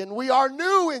identity. And we are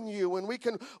new in you, and we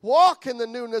can walk in the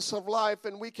newness of life,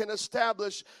 and we can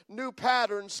establish new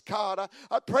patterns, God.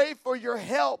 I pray for your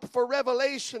help, for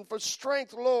revelation, for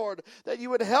strength, Lord, that you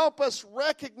would help us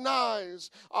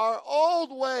recognize our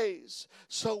old ways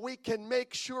so we can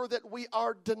make sure that we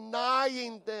are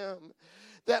denying them,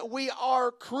 that we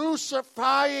are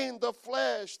crucifying the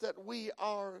flesh, that we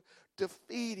are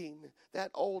defeating that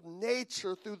old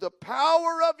nature through the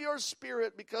power of your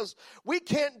Spirit, because we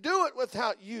can't do it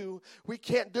without you. We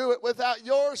can't do it without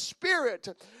your Spirit.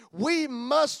 We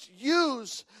must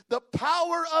use the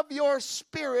power of your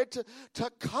Spirit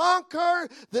to conquer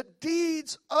the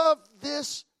deeds of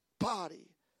this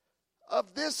body,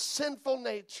 of this sinful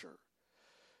nature,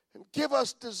 and give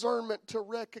us discernment to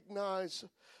recognize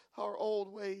our old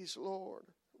ways, Lord.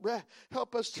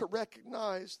 Help us to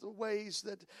recognize the ways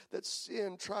that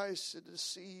sin tries to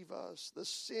deceive us. The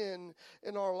sin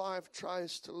in our life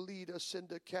tries to lead us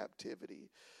into captivity.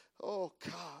 Oh,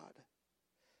 God,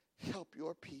 help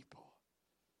your people.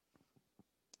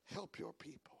 Help your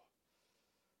people.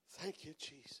 Thank you,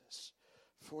 Jesus,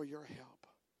 for your help.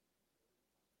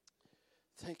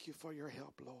 Thank you for your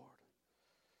help, Lord.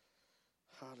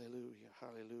 Hallelujah,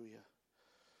 hallelujah.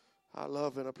 I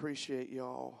love and appreciate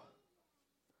y'all.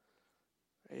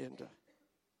 And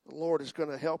the Lord is going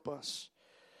to help us.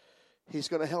 He's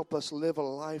going to help us live a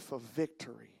life of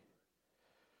victory.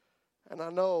 And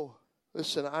I know,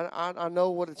 listen, I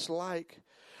know what it's like.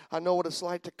 I know what it's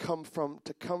like to come from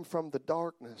the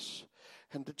darkness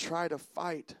and to try to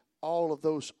fight all of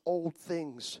those old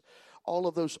things,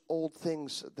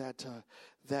 that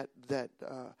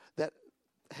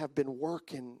have been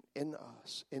working in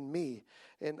us, in me.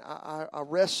 And I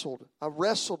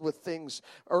wrestled with things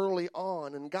early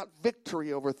on and got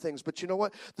victory over things. But you know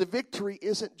what? The victory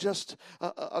isn't just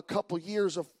a couple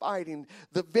years of fighting.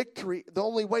 The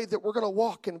only way that we're going to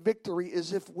walk in victory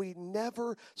is if we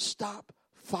never stop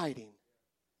fighting.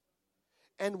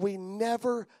 And we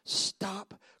never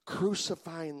stop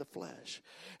crucifying the flesh.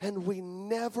 And we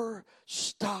never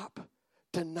stop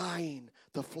denying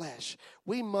the flesh.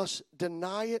 We must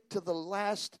deny it to the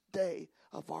last day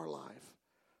of our life.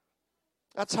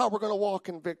 That's how we're going to walk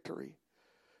in victory.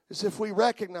 Is if we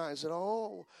recognize that,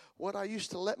 what I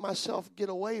used to let myself get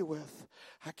away with,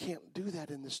 I can't do that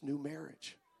in this new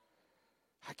marriage.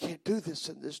 I can't do this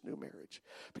in this new marriage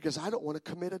because I don't want to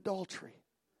commit adultery.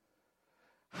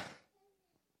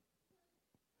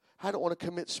 I don't want to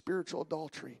commit spiritual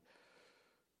adultery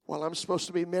while I'm supposed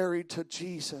to be married to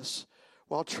Jesus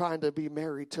while trying to be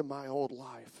married to my old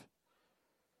life.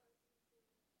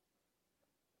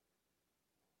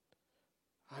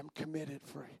 I'm committed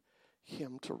for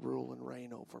him to rule and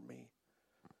reign over me.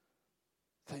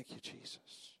 Thank you,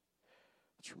 Jesus.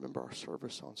 Let's remember our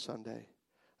service on Sunday.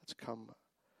 Let's come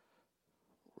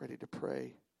ready to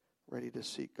pray, ready to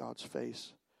seek God's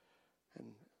face, and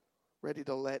ready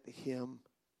to let him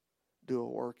do a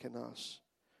work in us.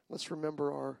 Let's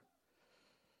remember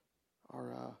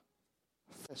our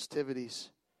festivities.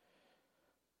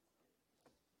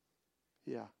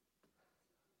 Yeah.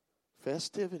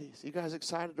 Festivities. You guys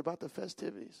excited about the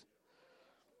festivities?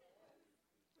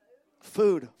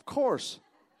 Food, of course.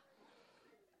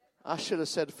 I should have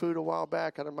said food a while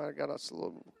back. I might have got us a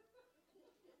little.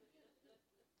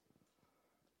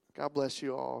 God bless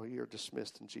you all. You're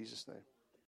dismissed in Jesus' name.